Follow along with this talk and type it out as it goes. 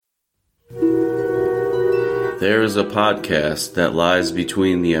There is a podcast that lies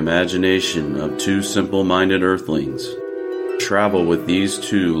between the imagination of two simple-minded earthlings. Travel with these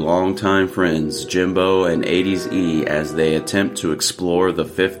two longtime friends, Jimbo and 80s E, as they attempt to explore the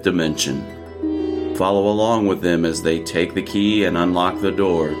fifth dimension. Follow along with them as they take the key and unlock the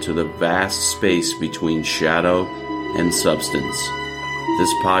door to the vast space between shadow and substance.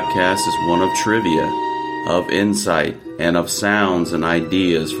 This podcast is one of trivia, of insight, and of sounds and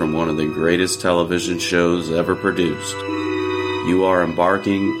ideas from one of the greatest television shows ever produced. You are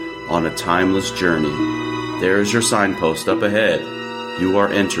embarking on a timeless journey. There is your signpost up ahead. You are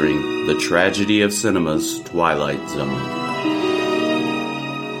entering the tragedy of cinema's Twilight Zone.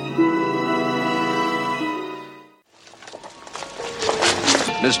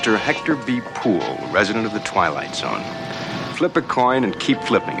 Mr. Hector B. Poole, resident of the Twilight Zone. Flip a coin and keep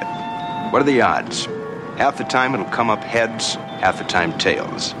flipping it. What are the odds? Half the time it'll come up heads, half the time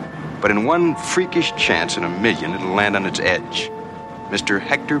tails. But in one freakish chance in a million, it'll land on its edge. Mr.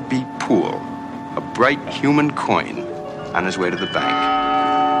 Hector B. Poole, a bright human coin on his way to the bank.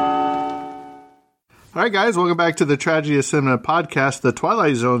 All right, guys, welcome back to the Tragedy of Cinema podcast, the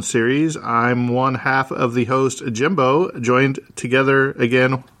Twilight Zone series. I'm one half of the host, Jimbo, joined together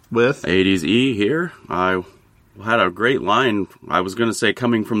again with 80s E here. I had a great line. I was going to say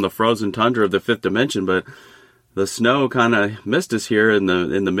coming from the frozen tundra of the fifth dimension, but the snow kind of missed us here in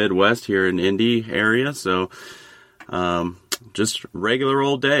the Midwest here in Indy area. So just regular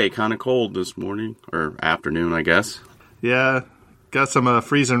old day, kind of cold this morning or afternoon, I guess. Yeah, got some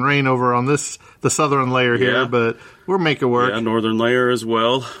freezing rain over on the southern layer here, but we'll make it work. Yeah, northern layer as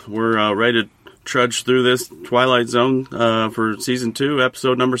well. We're ready to trudge through this Twilight Zone for season 2,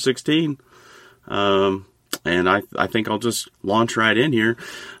 episode number 16. And I think I'll just launch right in here.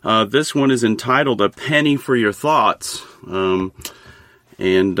 This one is entitled A Penny for Your Thoughts. Again,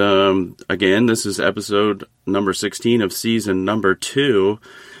 this is episode number 16 of season number 2.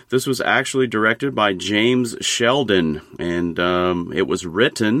 This was actually directed by James Sheldon, and it was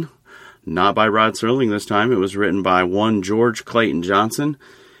written, not by Rod Serling this time, it was written by one George Clayton Johnson,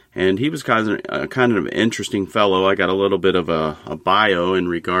 and he was kind of an interesting fellow. I got a little bit of a bio in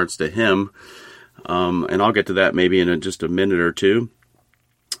regards to him. And I'll get to that maybe in just a minute or two.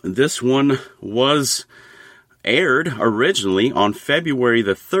 This one was aired originally on February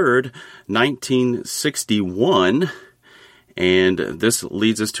the 3rd, 1961. And this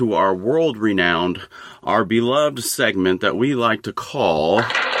leads us to our world-renowned, our beloved segment that we like to call,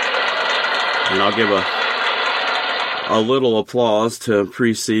 and I'll give a little applause to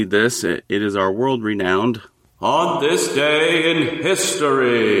precede this. It is our world-renowned On This Day in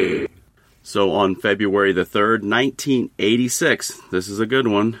History. So on February the 3rd, 1986, this is a good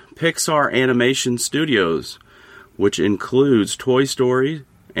one, Pixar Animation Studios, which includes Toy Story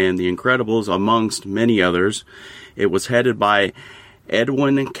and The Incredibles, amongst many others. It was headed by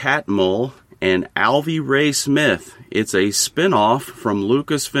Edwin Catmull and Alvy Ray Smith. It's a spin-off from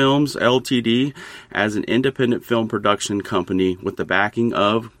Lucasfilms Ltd. as an independent film production company with the backing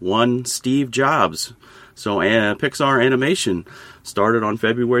of one Steve Jobs. So Pixar Animation started on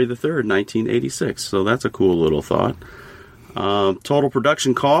February the 3rd, 1986. So that's a cool little thought. Total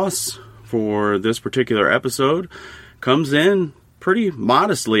production costs for this particular episode comes in pretty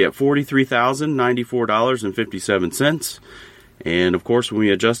modestly at $43,094.57. And of course, when we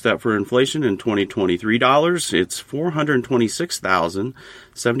adjust that for inflation in 2023 dollars, it's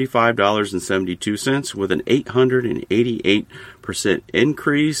 $426,075.72 with an 888%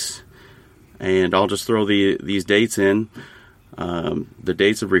 increase. And I'll just throw these dates in. The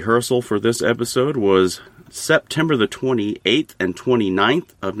dates of rehearsal for this episode was September the 28th and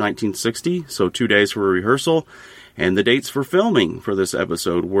 29th of 1960, so 2 days for rehearsal. And the dates for filming for this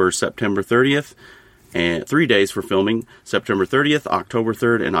episode were September 30th, and 3 days for filming, September 30th, October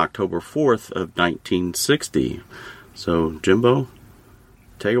 3rd, and October 4th of 1960. So, Jimbo,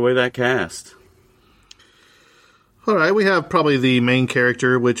 take away that cast. All right, we have probably the main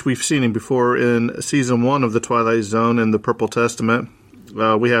character, which we've seen him before in Season 1 of The Twilight Zone and The Purple Testament.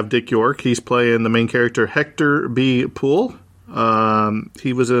 We have Dick York. He's playing the main character, Hector B. Poole.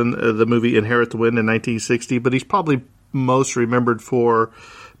 He was in the movie Inherit the Wind in 1960, but he's probably most remembered for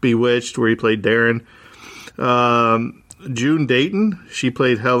Bewitched, where he played Darren. June Dayton, she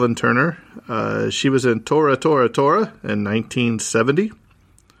played Helen Turner. She was in Tora, Tora, Tora in 1970.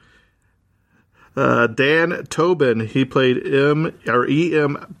 Dan Tobin, he played E.M.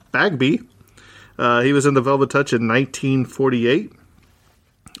 Bagby. He was in The Velvet Touch in 1948.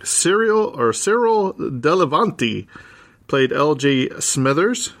 Cyril Delevanti played L.J.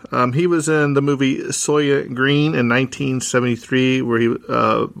 Smithers. He was in the movie Soylent Green in 1973, where he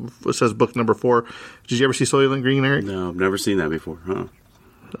says book number 4. Did you ever see Soylent Green, Eric? No, I've never seen that before. Huh?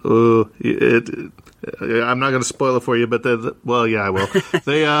 Oh, I'm not going to spoil it for you, but well, yeah, I will.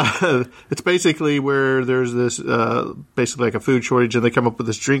 It's basically where there's this basically like a food shortage, and they come up with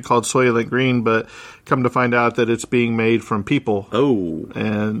this drink called Soylent Green, but come to find out that it's being made from people. Oh,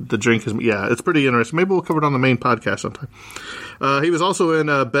 and the drink is it's pretty interesting. Maybe we'll cover it on the main podcast sometime. He was also in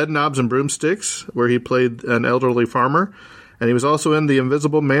Bed Knobs and Broomsticks, where he played an elderly farmer. And he was also in The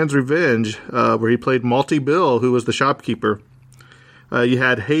Invisible Man's Revenge, where he played Malty Bill, who was the shopkeeper. You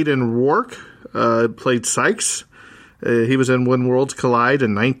had Hayden Rourke, played Sykes. He was in When Worlds Collide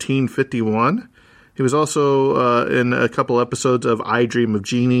in 1951. He was also in a couple episodes of I Dream of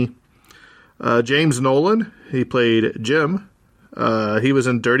Jeannie. James Nolan, he played Jim. He was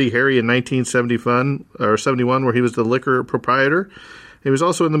in Dirty Harry in 1971, where he was the liquor proprietor. He was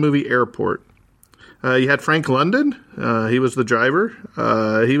also in the movie Airport. You had Frank London. He was the driver.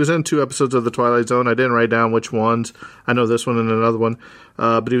 He was in 2 episodes of The Twilight Zone. I didn't write down which ones. I know this one and another one.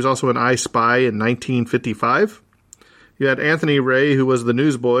 But he was also in I Spy in 1955. You had Anthony Ray, who was the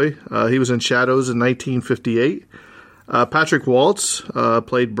newsboy. He was in Shadows in 1958. Patrick Waltz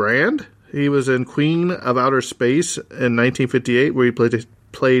played Brand. He was in Queen of Outer Space in 1958, where he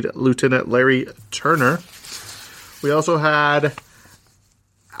played Lieutenant Larry Turner. We also had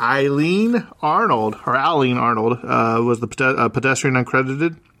Eileen Arnold was the pedestrian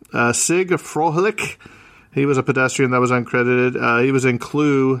uncredited. Sig Frohlich, he was a pedestrian that was uncredited. He was in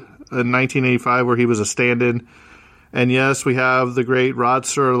Clue in 1985, where he was a stand-in. And yes, we have the great Rod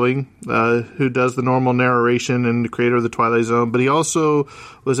Serling, who does the normal narration and the creator of The Twilight Zone. But he also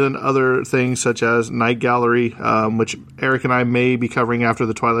was in other things such as Night Gallery, which Eric and I may be covering after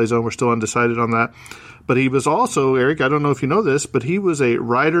The Twilight Zone. We're still undecided on that. But he was also, Eric, I don't know if you know this, but he was a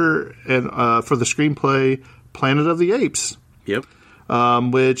writer for the screenplay Planet of the Apes. Yep.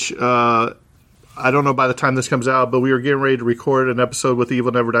 Which I don't know by the time this comes out, but we are getting ready to record an episode with the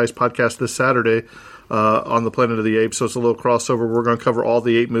Evil Never Dies podcast this Saturday on the Planet of the Apes. So it's a little crossover. We're going to cover all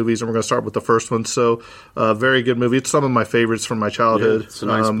the 8 movies, and we're going to start with the first one. So very good movie. It's some of my favorites from my childhood. Yeah, it's a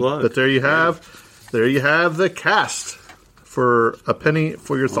nice plug. But there you have the cast for a penny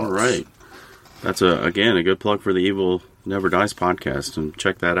for your thoughts. All right. That's, again, a good plug for the Evil Never Dies podcast, and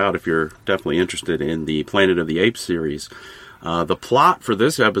check that out if you're definitely interested in the Planet of the Apes series. The plot for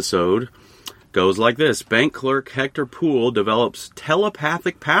this episode goes like this. Bank clerk Hector Poole develops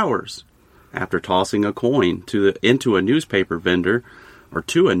telepathic powers after tossing a coin to a newspaper vendor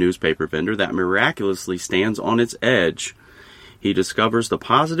that miraculously stands on its edge. He discovers the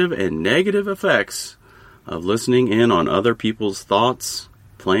positive and negative effects of listening in on other people's thoughts,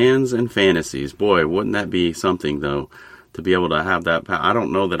 plans, and fantasies. Boy, wouldn't that be something, though, to be able to have that. I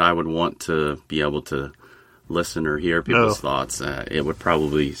don't know that I would want to be able to listen or hear people's thoughts. It would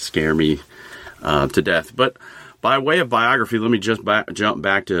probably scare me to death. But by way of biography, let me just jump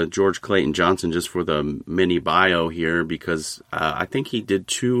back to George Clayton Johnson just for the mini bio here, because I think he did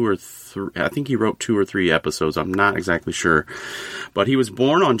 2 or 3. I think he wrote 2 or 3 episodes. I'm not exactly sure. But he was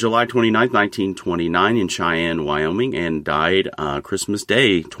born on July 29th, 1929 in Cheyenne, Wyoming, and died Christmas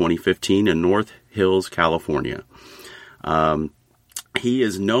Day, 2015 in North Hills, California. He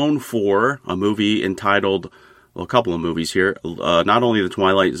is known for a movie entitled, a couple of movies here, not only the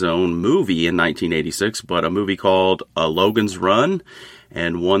Twilight Zone movie in 1986, but a movie called Logan's Run,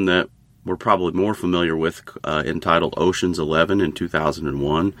 and one that we're probably more familiar with entitled Ocean's 11 in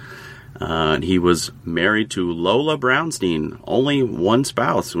 2001. And he was married to Lola Brownstein, only one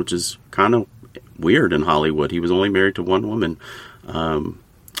spouse, which is kind of weird in Hollywood. He was only married to one woman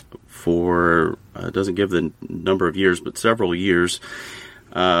for, doesn't give the number of years, but several years.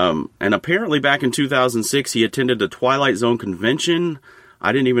 And apparently back in 2006, he attended the Twilight Zone convention.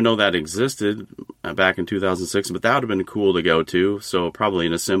 I didn't even know that existed back in 2006, but that would have been cool to go to. So probably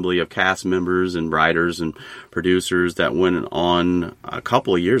an assembly of cast members and writers and producers that went on a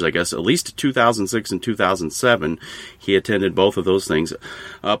couple of years, I guess, at least 2006 and 2007. He attended both of those things.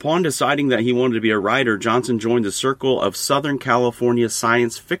 Upon deciding that he wanted to be a writer, Johnson joined the circle of Southern California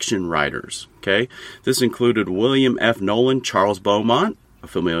science fiction writers. Okay, this included William F. Nolan, Charles Beaumont, a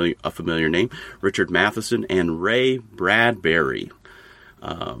familiar name, Richard Matheson, and Ray Bradbury.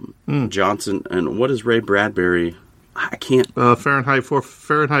 Johnson, and what is Ray Bradbury? I can't. Fahrenheit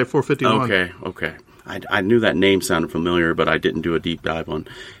 451. Okay. I knew that name sounded familiar, but I didn't do a deep dive on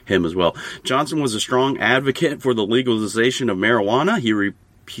him as well. Johnson was a strong advocate for the legalization of marijuana. He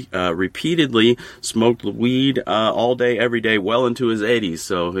repeatedly smoked weed all day, every day, well into his 80s.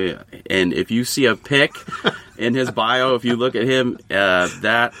 So, and if you see a pic in his bio, if you look at him,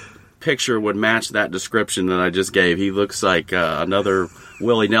 that picture would match that description that I just gave. He looks like another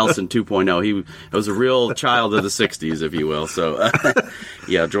Willie Nelson 2.0. He was a real child of the 60s, if you will. So,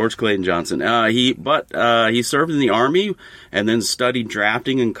 yeah, George Clayton Johnson. He served in the Army and then studied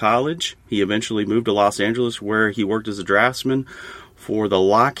drafting in college. He eventually moved to Los Angeles, where he worked as a draftsman for the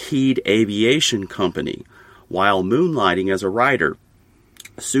Lockheed Aviation Company while moonlighting as a writer.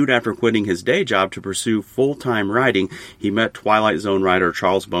 Soon after quitting his day job to pursue full-time writing, he met Twilight Zone writer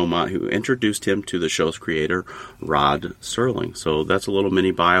Charles Beaumont, who introduced him to the show's creator, Rod Serling. So that's a little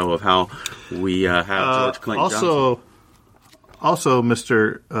mini bio of how we have George Clayton Johnson. Also,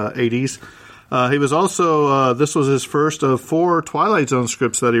 Mr. 80s, he was also, this was his first of 4 Twilight Zone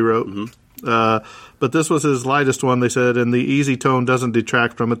scripts that he wrote. Mm-hmm. But this was his lightest one, they said, and the easy tone doesn't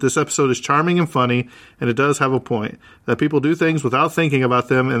detract from it. This episode is charming and funny, and it does have a point. That people do things without thinking about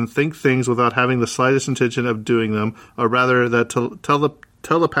them and think things without having the slightest intention of doing them, or rather that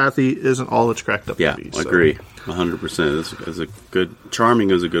telepathy isn't all it's cracked up to be. Yeah, I agree 100%. Charming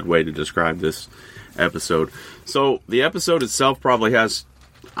is a good way to describe this episode. So the episode itself probably has,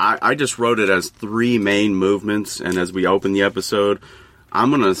 I just wrote it as 3 main movements, and as we open the episode, I'm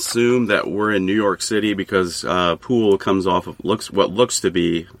going to assume that we're in New York City because Poole comes off of what looks to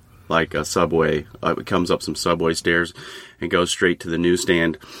be like a subway. It comes up some subway stairs and goes straight to the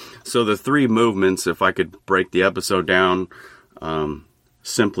newsstand. So the 3 movements, if I could break the episode down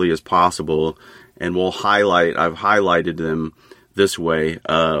simply as possible, and I've highlighted them this way.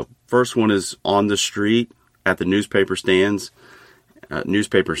 First one is on the street at the newspaper stand,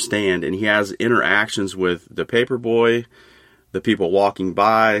 and he has interactions with the paper boy, the people walking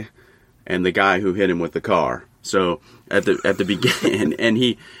by, and the guy who hit him with the car. So at the beginning, and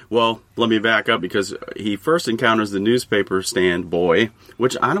let me back up, because he first encounters the newspaper stand boy,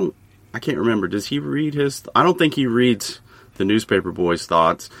 which I can't remember. Does he read I don't think he reads the newspaper boy's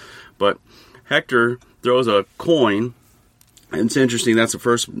thoughts, but Hector throws a coin, and it's interesting. That's the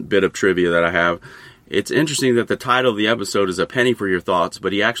first bit of trivia that I have. It's interesting that the title of the episode is A Penny for Your Thoughts,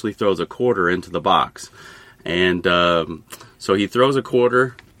 but he actually throws a quarter into the box. And so he throws a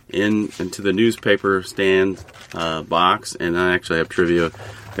quarter into the newspaper stand box, and I actually have trivia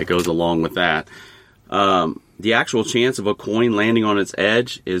that goes along with that. The actual chance of a coin landing on its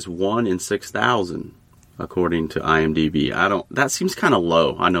edge is 1 in 6,000, according to IMDb. That seems kind of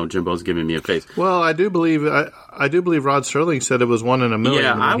low. I know Jimbo's giving me a face. Well, I do believe Rod Serling said it was 1 in a million.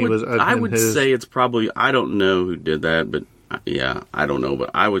 Yeah, I would say it's probably. I don't know who did that, but yeah, I don't know,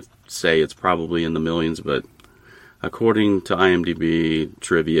 but I would say it's probably in the millions. But according to IMDb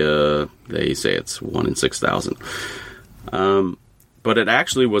trivia, they say it's 1 in 6,000. But it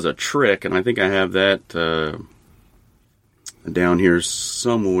actually was a trick, and I think I have that down here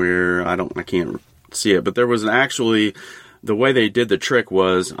somewhere. I can't see it, but there was the way they did the trick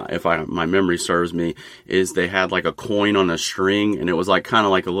was, if my memory serves me, is they had like a coin on a string, and it was like kind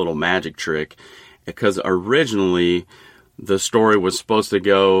of like a little magic trick, because originally the story was supposed to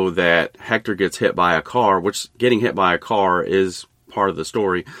go that Hector gets hit by a car, which getting hit by a car is part of the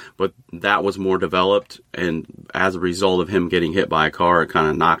story, but that was more developed, and as a result of him getting hit by a car, it kind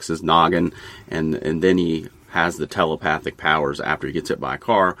of knocks his noggin, and then he has the telepathic powers after he gets hit by a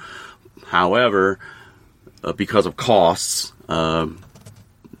car. However, because of costs,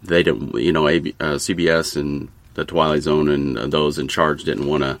 they didn't, CBS and the Twilight Zone and those in charge didn't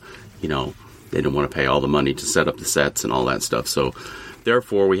want to, they didn't want to pay all the money to set up the sets and all that stuff. So,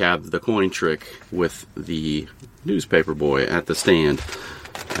 therefore, we have the coin trick with the newspaper boy at the stand.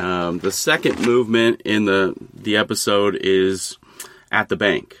 The second movement in the episode is at the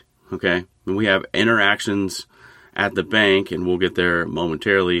bank. Okay, and we have interactions at the bank, and we'll get there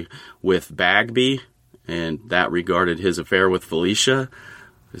momentarily, with Bagby, and that regarded his affair with Felicia.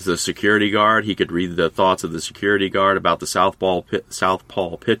 As the security guard, he could read the thoughts of the security guard about the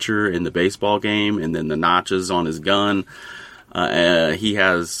southpaw pitcher in the baseball game, and then the notches on his gun. He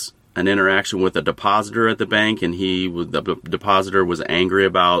has an interaction with a depositor at the bank, and the depositor was angry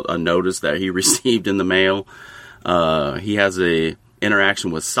about a notice that he received in the mail. He has a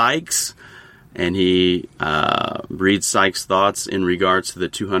interaction with Sykes, and he reads Sykes' thoughts in regards to the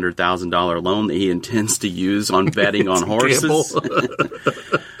 $200,000 loan that he intends to use on betting on horses.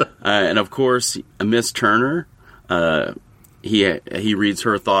 And of course, Miss Turner, he reads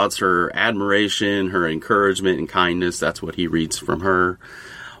her thoughts, her admiration, her encouragement and kindness. That's what he reads from her.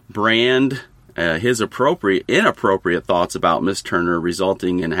 Brand, his inappropriate thoughts about Miss Turner,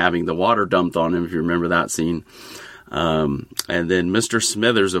 resulting in having the water dumped on him, if you remember that scene. And then Mr.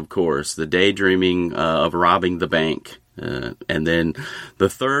 Smithers, of course, the daydreaming of robbing the bank. And then the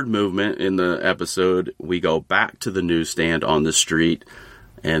third movement in the episode, we go back to the newsstand on the street,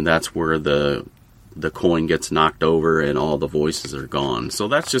 and that's where the coin gets knocked over and all the voices are gone. So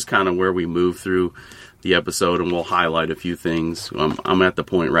that's just kind of where we move through the episode, and we'll highlight a few things. I'm at the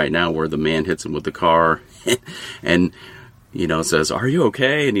point right now where the man hits him with the car and, says, "Are you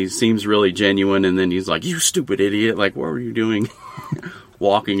okay?" And he seems really genuine, and then he's like, "You stupid idiot. Like, what were you doing?"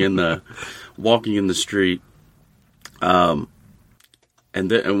 walking in the street. And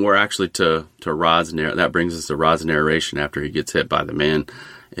we're actually to Rod's narration. That brings us to Rod's narration after he gets hit by the man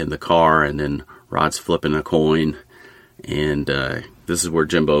in the car, and then Rod's flipping a coin. And this is where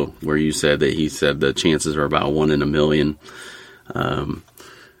Jimbo, where you said that he said the chances are about 1 in a million.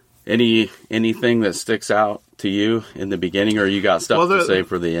 Anything that sticks out to you in the beginning, or you got stuff to say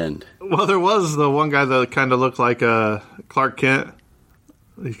for the end? Well, there was the one guy that kind of looked like Clark Kent.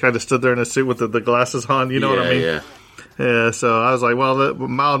 He kind of stood there in a suit with the glasses on. You know what I mean? Yeah, so I was like, well, the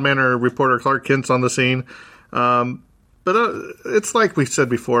mild-mannered reporter Clark Kent's on the scene. But it's like we said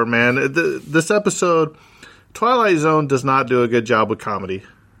before, man. This episode, Twilight Zone does not do a good job with comedy.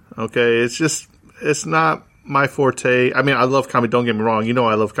 Okay? It's not my forte. I mean, I love comedy, don't get me wrong. You know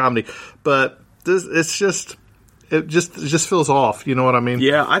I love comedy. But it just feels off. You know what I mean?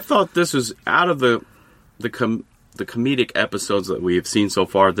 Yeah, I thought this was out of the comedic episodes that we have seen so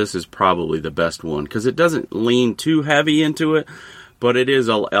far, this is probably the best one, because it doesn't lean too heavy into it, but it is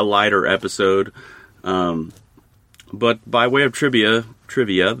a lighter episode. But by way of trivia,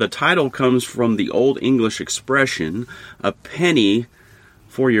 the title comes from the Old English expression, a penny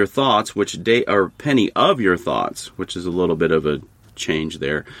for your thoughts, or penny of your thoughts, which is a little bit of a change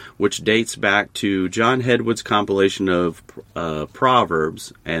there, which dates back to John Hedwood's compilation of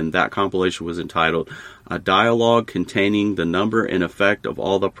Proverbs, and that compilation was entitled "A Dialogue Containing the Number and Effect of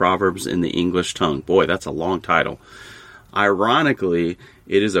All the Proverbs in the English Tongue." Boy, that's a long title. Ironically,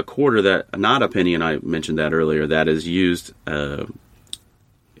 it is a quarter that, not a penny, and I mentioned that earlier, that is used,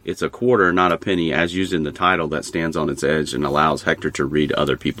 it's a quarter, not a penny, as used in the title, that stands on its edge and allows Hector to read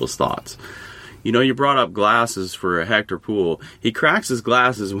other people's thoughts. You brought up glasses for Hector Poole. He cracks his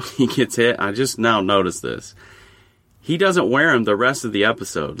glasses when he gets hit. I just now noticed this. He doesn't wear them the rest of the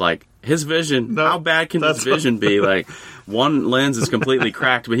episode. Like, his vision, how bad can his vision be? Like, one lens is completely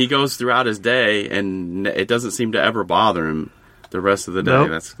cracked, but he goes throughout his day, and it doesn't seem to ever bother him the rest of the day.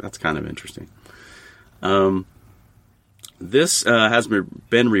 Nope. That's kind of interesting. This has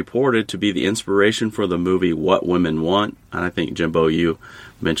been reported to be the inspiration for the movie What Women Want. And I think, Jimbo, you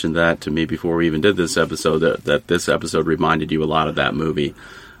mentioned that to me before we even did this episode, that this episode reminded you a lot of that movie.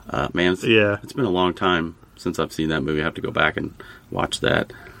 Man, it's been a long time since I've seen that movie. I have to go back and watch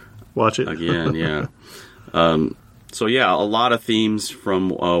that. Watch it again, yeah. So yeah, a lot of themes from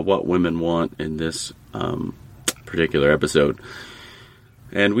What Women Want in this particular episode.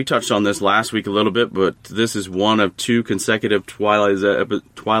 And we touched on this last week a little bit, but this is one of 2 consecutive Twilight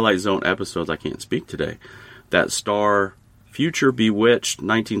Zone episodes, I can't speak today, that star future Bewitched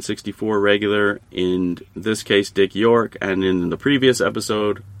 1964 regular, in this case Dick York, and in the previous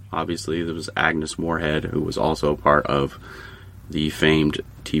episode, obviously, there was Agnes Moorehead, who was also part of the famed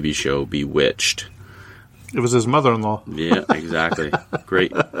TV show Bewitched. It was his mother-in-law. Yeah, exactly.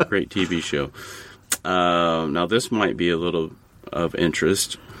 Great TV show. Now, this might be a little of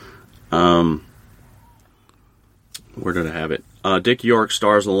interest. Where did I have it? Dick York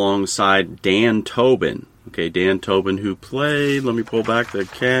stars alongside Dan Tobin. Okay, Dan Tobin, who played... Let me pull back the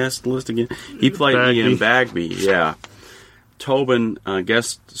cast list again. He played Ian Bagby, yeah. Tobin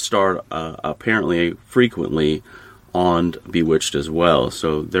guest starred apparently frequently on Bewitched as well,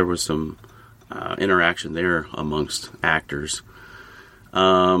 so there was some interaction there amongst actors.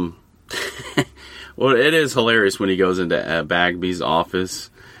 Well, it is hilarious when he goes into Bagby's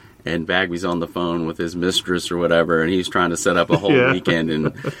office and Bagby's on the phone with his mistress or whatever, and he's trying to set up a whole weekend,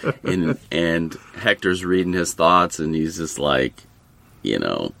 and Hector's reading his thoughts, and he's just like,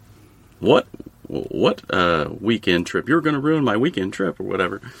 what weekend trip? You're going to ruin my weekend trip or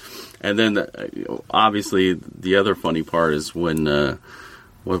whatever. And then, obviously, the other funny part is when,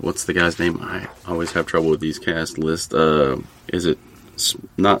 what's the guy's name? I always have trouble with these cast lists. Is it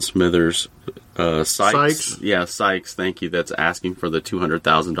not Smithers? Sykes. Yeah, Sykes, thank you. That's asking for the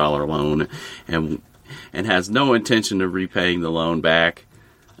 $200,000 loan and has no intention of repaying the loan back,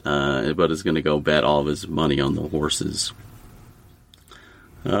 but is going to go bet all of his money on the horses.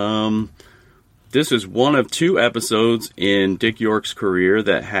 This is one of 2 episodes in Dick York's career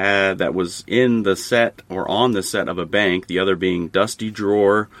that was in the set or on the set of a bank, the other being Dusty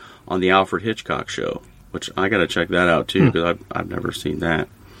Drawer on the Alfred Hitchcock show. which I got to check that out too because I've never seen that.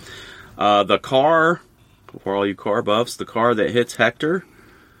 The car, for all you car buffs, the car that hits Hector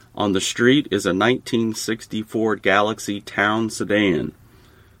on the street is a 1960 Ford Galaxy Town sedan.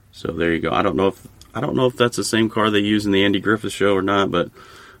 So there you go. I don't know if that's the same car they use in the Andy Griffith Show or not, but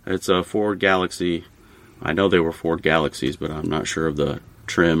it's a Ford Galaxy. I know they were Ford Galaxies, but I'm not sure of the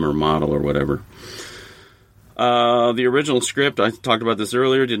trim or model or whatever. The original script, I talked about this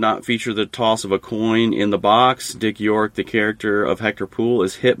earlier, did not feature the toss of a coin in the box. Dick York, the character of Hector Poole,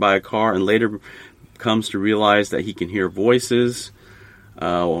 is hit by a car and later comes to realize that he can hear voices.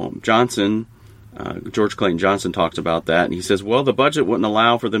 George Clayton Johnson talks about that, and he says, well, the budget wouldn't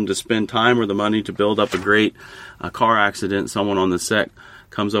allow for them to spend time or the money to build up a great car accident. Someone on the set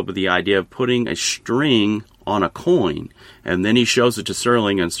comes up with the idea of putting a string on a coin, and then he shows it to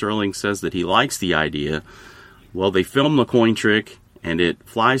Serling, and Serling says that he likes the idea. Well, they film the coin trick, and it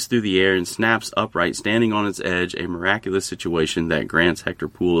flies through the air and snaps upright, standing on its edge, a miraculous situation that grants Hector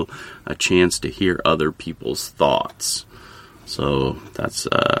Poole a chance to hear other people's thoughts. So that's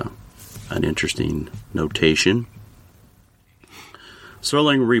an interesting notation.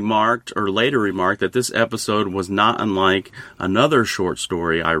 Serling later remarked that this episode was not unlike another short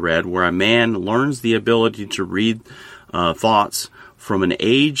story I read where a man learns the ability to read thoughts from an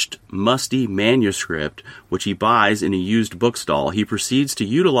aged, musty manuscript which he buys in a used bookstall. He proceeds to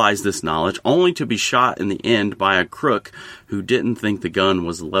utilize this knowledge only to be shot in the end by a crook who didn't think the gun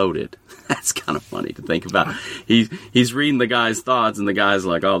was loaded. That's kind of funny to think about. He's reading the guy's thoughts, and the guy's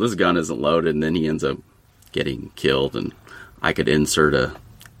like, oh, this gun isn't loaded, and then he ends up getting killed. And I could insert a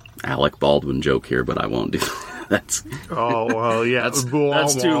Alec Baldwin joke here, but I won't do that. That's that's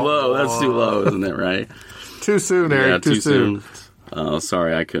too low. That's too low, isn't it, right? Too soon, Eric. Yeah, too soon. Oh,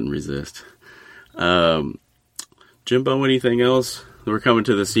 sorry, I couldn't resist. Jimbo, anything else? We're coming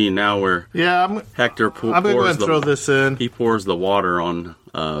to the scene now where Hector pours I'm going to throw this in. He pours the water on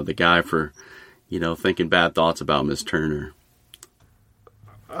the guy for, thinking bad thoughts about Miss Turner.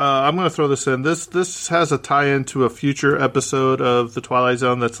 I'm going to throw this in. This has a tie-in to a future episode of The Twilight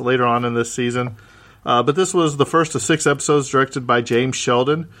Zone that's later on in this season. But this was the first of 6 episodes directed by James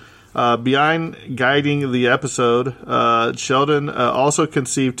Sheldon. Behind guiding the episode, Sheldon also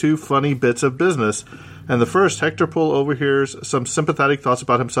conceived 2 funny bits of business. And the first, Hector Poole overhears some sympathetic thoughts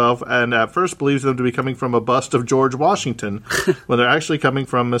about himself and at first believes them to be coming from a bust of George Washington when they're actually coming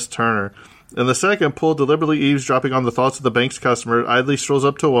from Miss Turner. And the second, Poole deliberately eavesdropping on the thoughts of the bank's customer, idly strolls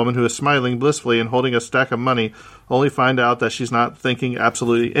up to a woman who is smiling blissfully and holding a stack of money, only find out that she's not thinking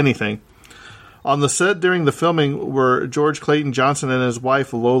absolutely anything. On the set during the filming were George Clayton Johnson and his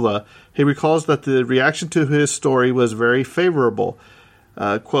wife Lola. He recalls that the reaction to his story was very favorable.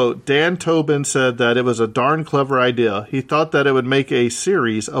 Quote, Dan Tobin said that it was a darn clever idea. He thought that it would make a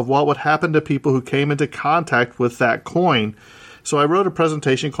series of what would happen to people who came into contact with that coin. So I wrote a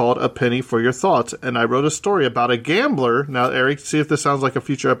presentation called A Penny for Your Thoughts, and I wrote a story about a gambler. Now, Eric, see if this sounds like a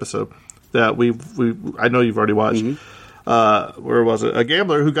future episode that I know you've already watched. Where was it? A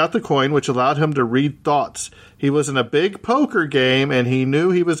gambler who got the coin, which allowed him to read thoughts. He was in a big poker game, and he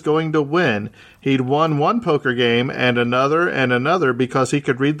knew he was going to win. He'd won one poker game and another because he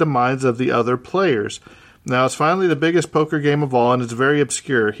could read the minds of the other players. Now, it's finally the biggest poker game of all, and it's very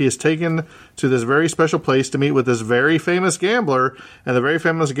obscure. He is taken to this very special place to meet with this very famous gambler, and the very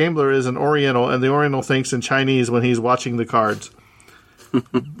famous gambler is an Oriental, and the Oriental thinks in Chinese when he's watching the cards.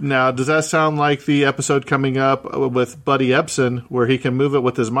 Now, does that sound like the episode coming up with Buddy Epson where he can move it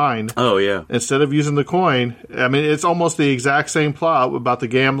with his mind? Oh, yeah. Instead of using the coin. I mean, it's almost the exact same plot about the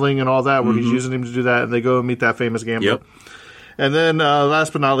gambling and all that where he's using him to do that, and they go and meet that famous gambler. Yep. And then,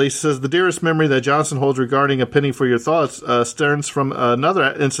 last but not least, says the dearest memory that Johnson holds regarding A Penny for Your Thoughts stems from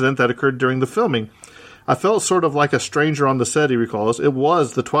another incident that occurred during the filming. I felt sort of like a stranger on the set, he recalls. It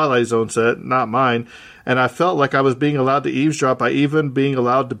was the Twilight Zone set, not mine, and I felt like I was being allowed to eavesdrop by even being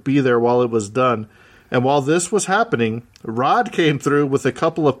allowed to be there while it was done. And while this was happening, Rod came through with a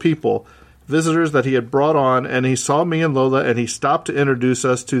couple of people, visitors that he had brought on, and he saw me and Lola, and he stopped to introduce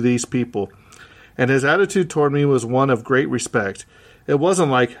us to these people. And his attitude toward me was one of great respect. It wasn't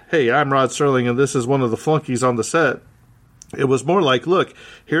like, hey, I'm Rod Serling, and this is one of the flunkies on the set. It was more like, look,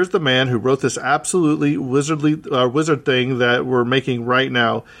 here's the man who wrote this absolutely wizard thing that we're making right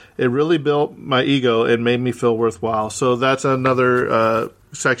now. It really built my ego and made me feel worthwhile. So that's another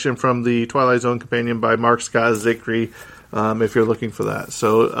section from the Twilight Zone Companion by Mark Scott Zickrey, if you're looking for that.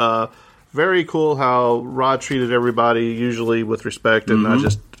 So very cool how Rod treated everybody, usually with respect and not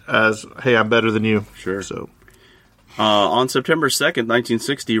just as, hey, I'm better than you. Sure. So, on September 2nd,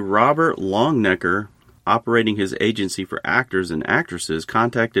 1960, Robert Longnecker operating his agency for actors and actresses,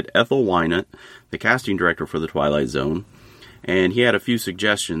 contacted Ethel Wynant, the casting director for The Twilight Zone, and he had a few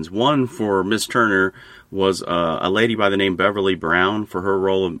suggestions. One for Miss Turner was a lady by the name Beverly Brown for her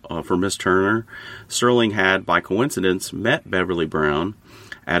role for Miss Turner. Serling had, by coincidence, met Beverly Brown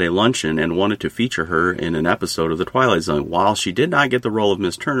at a luncheon and wanted to feature her in an episode of The Twilight Zone. While she did not get the role of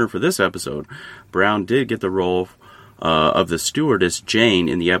Miss Turner for this episode, Brown did get the role of the stewardess Jane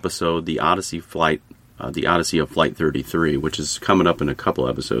in the episode The Odyssey of Flight 33, which is coming up in a couple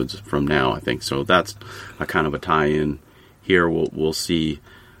episodes from now, I think. So that's a kind of a tie-in. Here we'll see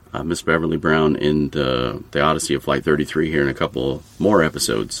Miss Beverly Brown in the Odyssey of Flight 33 here in a couple more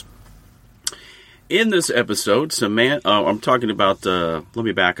episodes. In this episode, Samantha, I'm talking about, let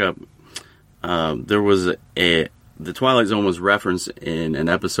me back up. There was the Twilight Zone was referenced in an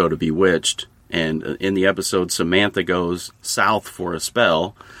episode of Bewitched, and in the episode, Samantha goes south for a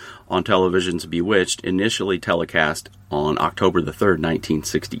spell on television's Bewitched, initially telecast on October the 3rd,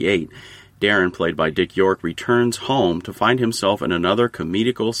 1968. Darren, played by Dick York, returns home to find himself in another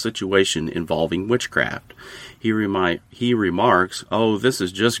comedical situation involving witchcraft. He remarks, "Oh, this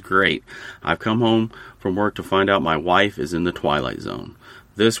is just great. I've come home from work to find out my wife is in the Twilight Zone."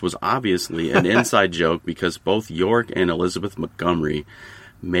 This was obviously an inside joke because both York and Elizabeth Montgomery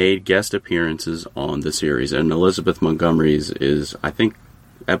made guest appearances on the series. And Elizabeth Montgomery's is, I think,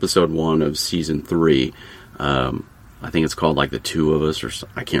 episode 1 of season 3. I think it's called like The Two of Us, or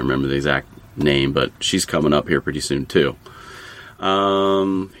I can't remember the exact name, but she's coming up here pretty soon too.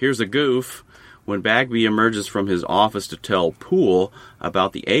 Here's a goof. When Bagby emerges from his office to tell Poole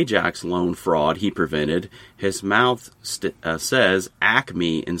about the Ajax loan fraud he prevented, his mouth says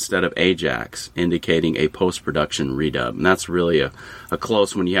Acme instead of Ajax, indicating a post-production redub. And that's really a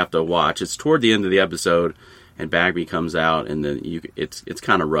close one you have to watch. It's toward the end of the episode, and Bagby comes out, and then it's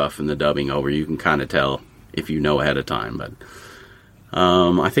kind of rough in the dubbing over. You can kind of tell if you know ahead of time. But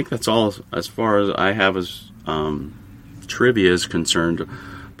I think that's all as far as I have as trivia is concerned.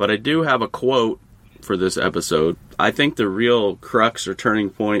 But I do have a quote for this episode. I think the real crux or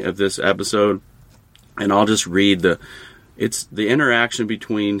turning point of this episode, and I'll just read it's the interaction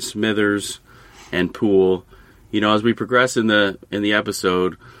between Smithers and Poole. You know, as we progress in the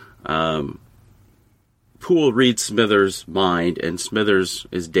episode, Poole reads Smithers' mind, and Smithers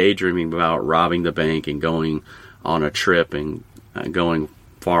is daydreaming about robbing the bank and going on a trip and going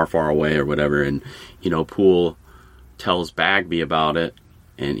far, far away or whatever. And, you know, Poole tells Bagby about it,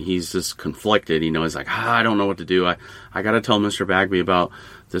 and he's just conflicted. You know, he's like, I don't know what to do. I got to tell Mr. Bagby about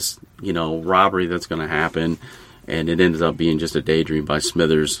this, you know, robbery that's going to happen. And it ends up being just a daydream by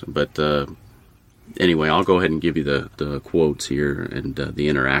Smithers. But anyway, I'll go ahead and give you the quotes here and the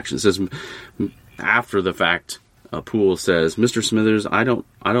interaction. It says, after the fact, Poole says, "Mr. Smithers, I don't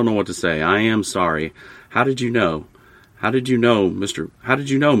know what to say. I am sorry. How did you know? How did you know,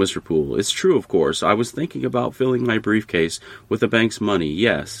 Mr. Poole? It's true, of course. I was thinking about filling my briefcase with the bank's money.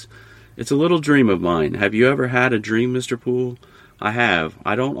 Yes. It's a little dream of mine. Have you ever had a dream, Mr. Poole?" "I have.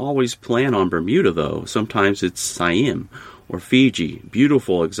 I don't always plan on Bermuda, though. Sometimes it's Siam or Fiji,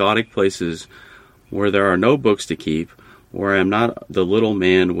 beautiful, exotic places where there are no books to keep, where I am not the little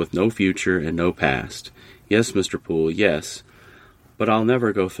man with no future and no past. Yes, Mr. Poole, yes. But I'll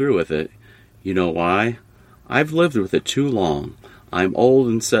never go through with it. You know why? I've lived with it too long. I'm old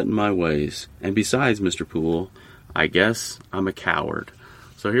and set in my ways. And besides, Mr. Poole, I guess I'm a coward."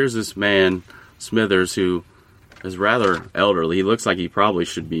 So here's this man, Smithers, who is rather elderly. He looks like he probably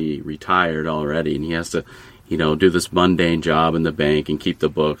should be retired already, and he has to, you know, do this mundane job in the bank and keep the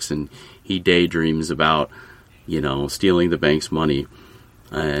books, and he daydreams about, you know, stealing the bank's money.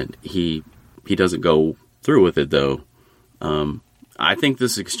 And he doesn't go through with it, though. I think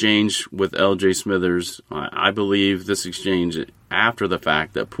this exchange with L.J. Smithers, I believe this exchange after the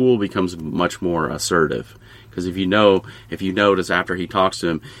fact, that Poole becomes much more assertive. Because if you notice after he talks to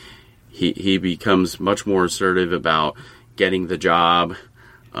him, he becomes much more assertive about getting the job.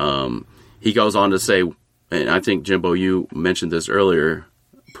 He goes on to say, and I think, Jimbo, you mentioned this earlier,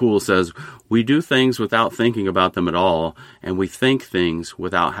 Poole says, "We do things without thinking about them at all, and we think things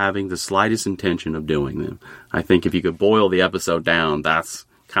without having the slightest intention of doing them." I think if you could boil the episode down, that's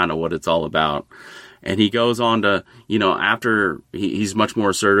kind of what it's all about. And he goes on to, you know, after he's much more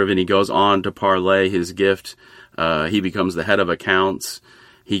assertive, and he goes on to parlay his gift. He becomes the head of accounts.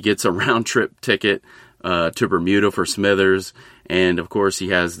 He gets a round-trip ticket to Bermuda for Smithers. And, of course, he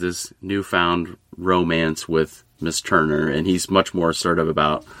has this newfound romance with Miss Turner, and he's much more assertive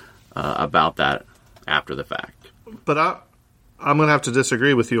about that after the fact. But I'm going to have to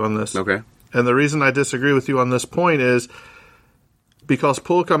disagree with you on this. Okay. And the reason I disagree with you on this point is because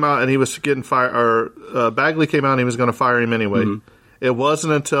Poole come out and he was getting fired, or Bagley came out and he was going to fire him anyway. Mm-hmm. It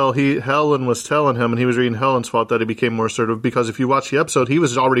wasn't until Helen was telling him and he was reading Helen's fault that he became more assertive, because if you watch the episode, he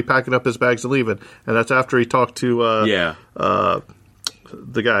was already packing up his bags and leaving. And that's after he talked to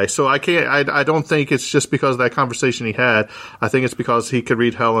the guy. So I don't think it's just because of that conversation he had. I think it's because he could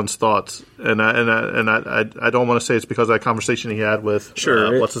read Helen's thoughts. And I don't want to say it's because of that conversation he had with,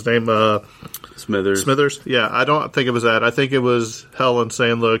 what's his name? Smithers. Yeah, I don't think it was that. I think it was Helen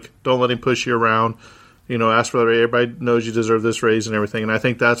saying, look, don't let him push you around. Ask for the raise. Everybody knows you deserve this raise and everything. And I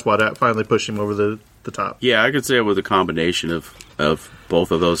think that's why that finally pushed him over the top. Yeah, I could say it was a combination of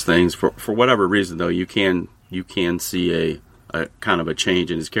both of those things. For whatever reason, though, you can see a kind of a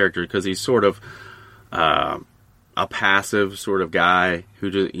change in his character, because he's sort of a passive sort of guy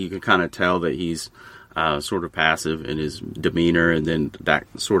who you can kind of tell that he's sort of passive in his demeanor, and then that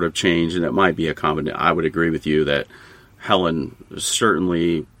sort of change, and it might be a combination. I would agree with you that Helen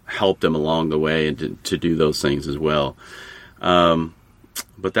certainly helped him along the way and to do those things as well.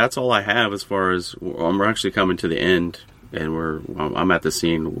 But that's all I have as far as we're actually coming to the end, and I'm at the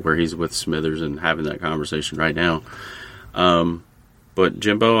scene where he's with Smithers and having that conversation right now. But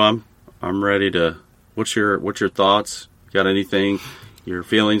Jimbo, I'm ready to. What's your thoughts? Got anything? Your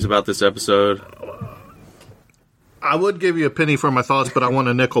feelings about this episode? I would give you a penny for my thoughts, but I want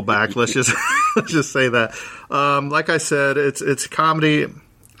a nickel back. Let's just say that. Like I said, it's comedy.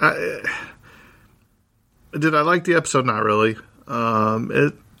 Did I like the episode? Not really.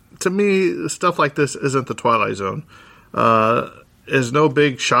 To me, stuff like this isn't the Twilight Zone. There's no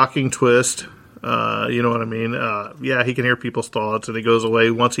big shocking twist. You know what I mean? Yeah, he can hear people's thoughts, and he goes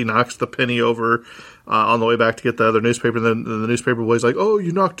away once he knocks the penny over on the way back to get the other newspaper. And then the newspaper boy's like, "Oh,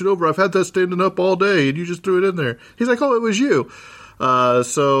 you knocked it over. I've had that standing up all day, and you just threw it in there." He's like, "Oh, it was you."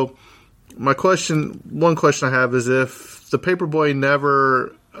 So one question I have is, if the paper boy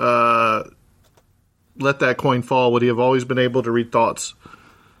never let that coin fall, would he have always been able to read thoughts?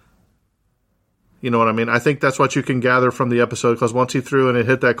 You know what I mean? I think that's what you can gather from the episode, because once he threw and it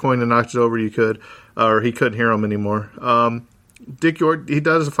hit that coin and knocked it over, he couldn't hear him anymore. Dick York, he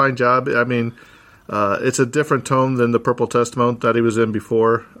does a fine job. I mean, it's a different tone than the Purple Testament that he was in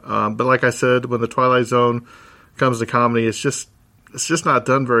before. But like I said, when the Twilight Zone comes to comedy, it's just not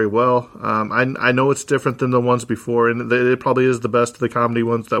done very well. I know it's different than the ones before, and it probably is the best of the comedy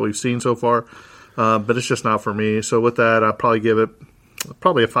ones that we've seen so far. But it's just not for me. So with that, I'll probably give it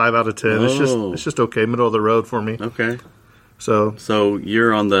a 5 out of 10. Oh. It's just okay, middle of the road for me. Okay. So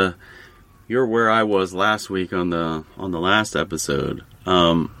you're where I was last week on the last episode.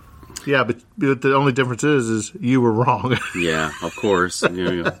 Yeah, but the only difference is you were wrong. Yeah, of course.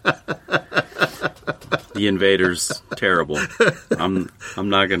 The Invaders, terrible. I'm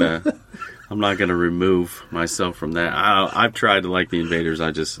not gonna remove myself from that. I've tried to like the Invaders.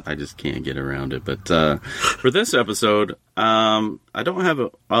 I just can't get around it. But for this episode, I don't have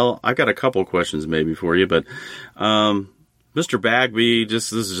I got a couple questions maybe for you. But Mr. Bagby,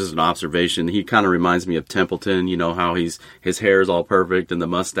 this is just an observation. He kind of reminds me of Templeton. You know how his hair is all perfect and the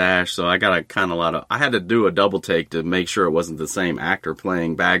mustache. So I got I had to do a double take to make sure it wasn't the same actor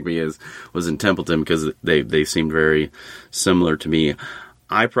playing Bagby as was in Templeton, because they seemed very similar to me.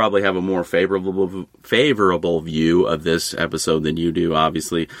 I probably have a more favorable view of this episode than you do,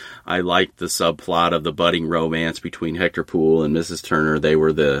 obviously. I liked the subplot of the budding romance between Hector Poole and Mrs. Turner. They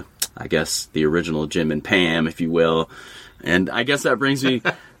were the original Jim and Pam, if you will. And I guess that brings me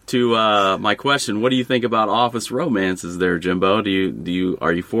to my question. What do you think about office romances there, Jimbo?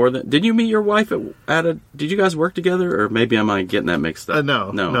 Are you for that? Did you meet your wife did you guys work together, or maybe am I getting that mixed up? No.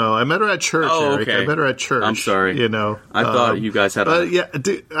 I met her at church. Oh, Eric. okay. I met her at church. I'm sorry. I thought you guys had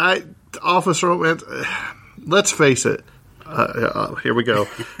office romance. Let's face it. Here we go.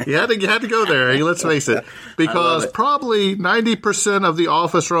 You had to go there. Let's face it, because probably 90% of the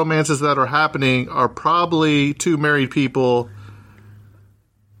office romances that are happening are probably two married people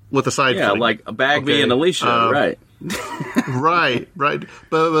with a side. Yeah, fling. like Bagby and Alicia, right? right.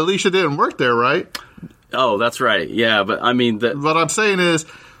 But Alicia didn't work there, right? Oh, that's right. Yeah, but I mean, what I'm saying is,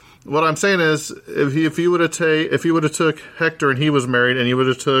 if you would have took Hector and he was married, and you would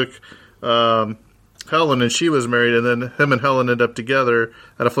have took Helen and she was married, and then him and Helen end up together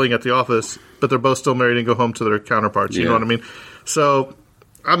at a fling at the office, but they're both still married and go home to their counterparts. You know what I mean? So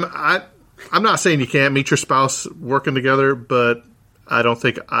I'm not saying you can't meet your spouse working together, but I don't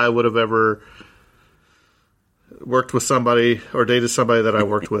think I would have ever worked with somebody or dated somebody that I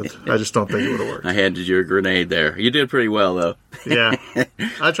worked with. I just don't think it would have worked. I handed you a grenade there. You did pretty well, though. Yeah.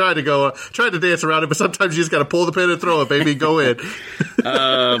 I tried to dance around it, but sometimes you just got to pull the pin and throw it, baby. Go in.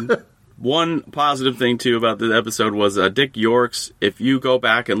 One positive thing, too, about the episode was Dick York's, if you go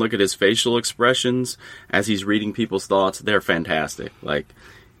back and look at his facial expressions as he's reading people's thoughts, they're fantastic. Like,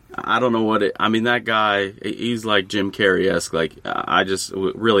 I don't know what I mean, that guy, he's like Jim Carrey-esque. Like, I just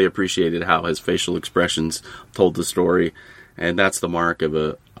really appreciated how his facial expressions told the story, and that's the mark of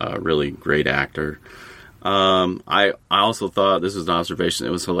a really great actor. I also thought, this was an observation,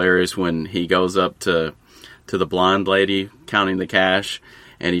 it was hilarious when he goes up to the blonde lady counting the cash,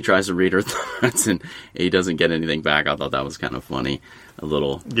 and he tries to read her thoughts, and he doesn't get anything back. I thought that was kind of funny, a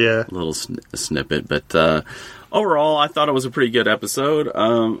little snippet. But overall, I thought it was a pretty good episode.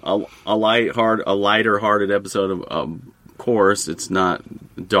 A lighter-hearted episode. Of course, it's not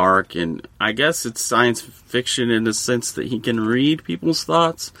dark, and I guess it's science fiction in the sense that he can read people's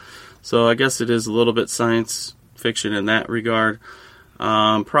thoughts. So I guess it is a little bit science fiction in that regard.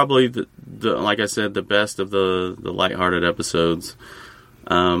 Probably the like I said, the best of the lighthearted episodes.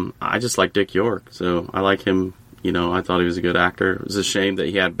 I just like Dick York, so I like him. You know, I thought he was a good actor. It was a shame that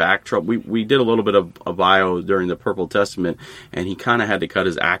he had back trouble. We did a little bit of a bio during the Purple Testament, and he kind of had to cut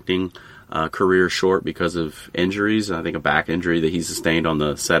his acting career short because of injuries. I think a back injury that he sustained on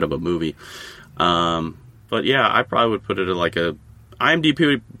the set of a movie. But yeah, I probably would put it at like a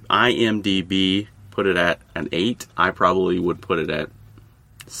IMDb put it at an 8. I probably would put it at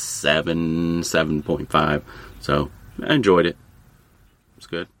 7.5. So I enjoyed it. It's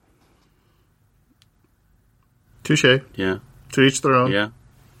good. Touche. Yeah. To each their own. Yeah.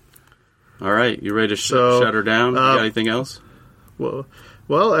 All right, you ready to shut her down? You got anything else? Well,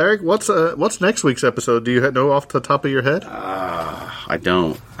 Eric, what's next week's episode? Do you know off the top of your head? I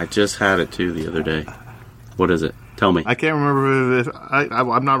don't. I just had it too the other day. What is it? Tell me. I can't remember if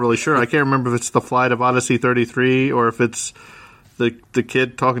I'm not really sure. I can't remember if it's the flight of Odyssey 33 or if it's the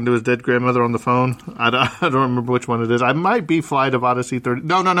kid talking to his dead grandmother on the phone. I don't remember which one it is. I might be Flight of Odyssey 30.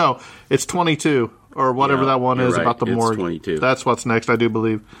 No. It's 22 or whatever that one is, right, about the morgue. 22. That's what's next, I do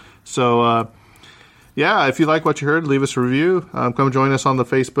believe. So, yeah, if you like what you heard, leave us a review. Come join us on the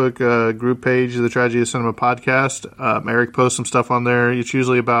Facebook group page of the Tragedy of Cinema podcast. Eric posts some stuff on there. It's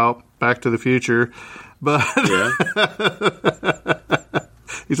usually about Back to the Future. But yeah.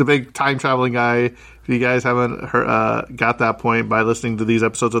 He's a big time-traveling guy. If you guys haven't got that point by listening to these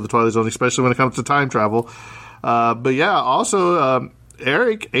episodes of The Twilight Zone, especially when it comes to time travel. But yeah, also,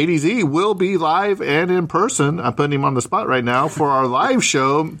 Eric, ADZ, will be live and in person. I'm putting him on the spot right now for our live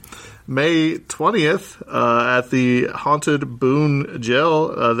show May 20th at the Haunted Boone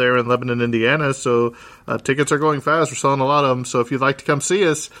Jail there in Lebanon, Indiana. So tickets are going fast. We're selling a lot of them. So if you'd like to come see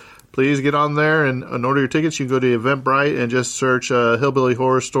us, please get on there and order your tickets. You can go to Eventbrite and just search Hillbilly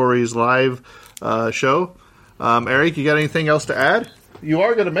Horror Stories live show. Eric, you got anything else to add? You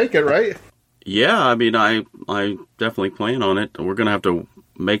are going to make it, right? Yeah, I mean, I definitely plan on it. We're going to have to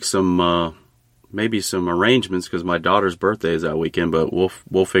make some maybe some arrangements because my daughter's birthday is that weekend, but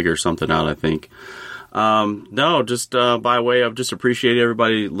we'll figure something out, I think. No, just by way of just appreciate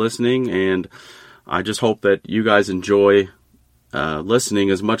everybody listening, and I just hope that you guys enjoy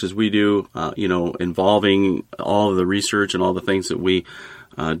listening as much as we do, involving all of the research and all the things that we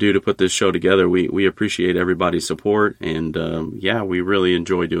do to put this show together. We appreciate everybody's support, and we really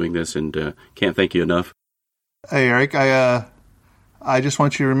enjoy doing this, and can't thank you enough. Hey, Eric, I just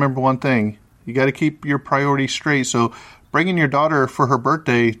want you to remember one thing. You got to keep your priorities straight, so bringing your daughter for her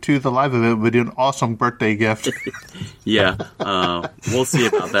birthday to the live event would be an awesome birthday gift. Yeah, we'll see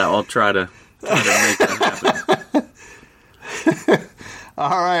about that. I'll try to make that happen. All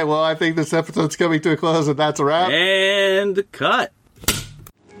right, well, I think this episode's coming to a close, and that's a wrap. And cut.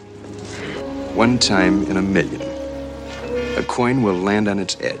 One time in a million, a coin will land on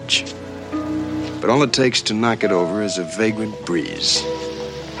its edge. But all it takes to knock it over is a vagrant breeze,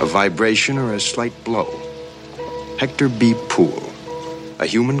 a vibration, or a slight blow. Hector B. Poole, a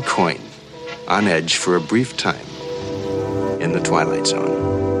human coin, on edge for a brief time in the Twilight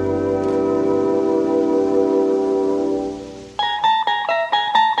Zone.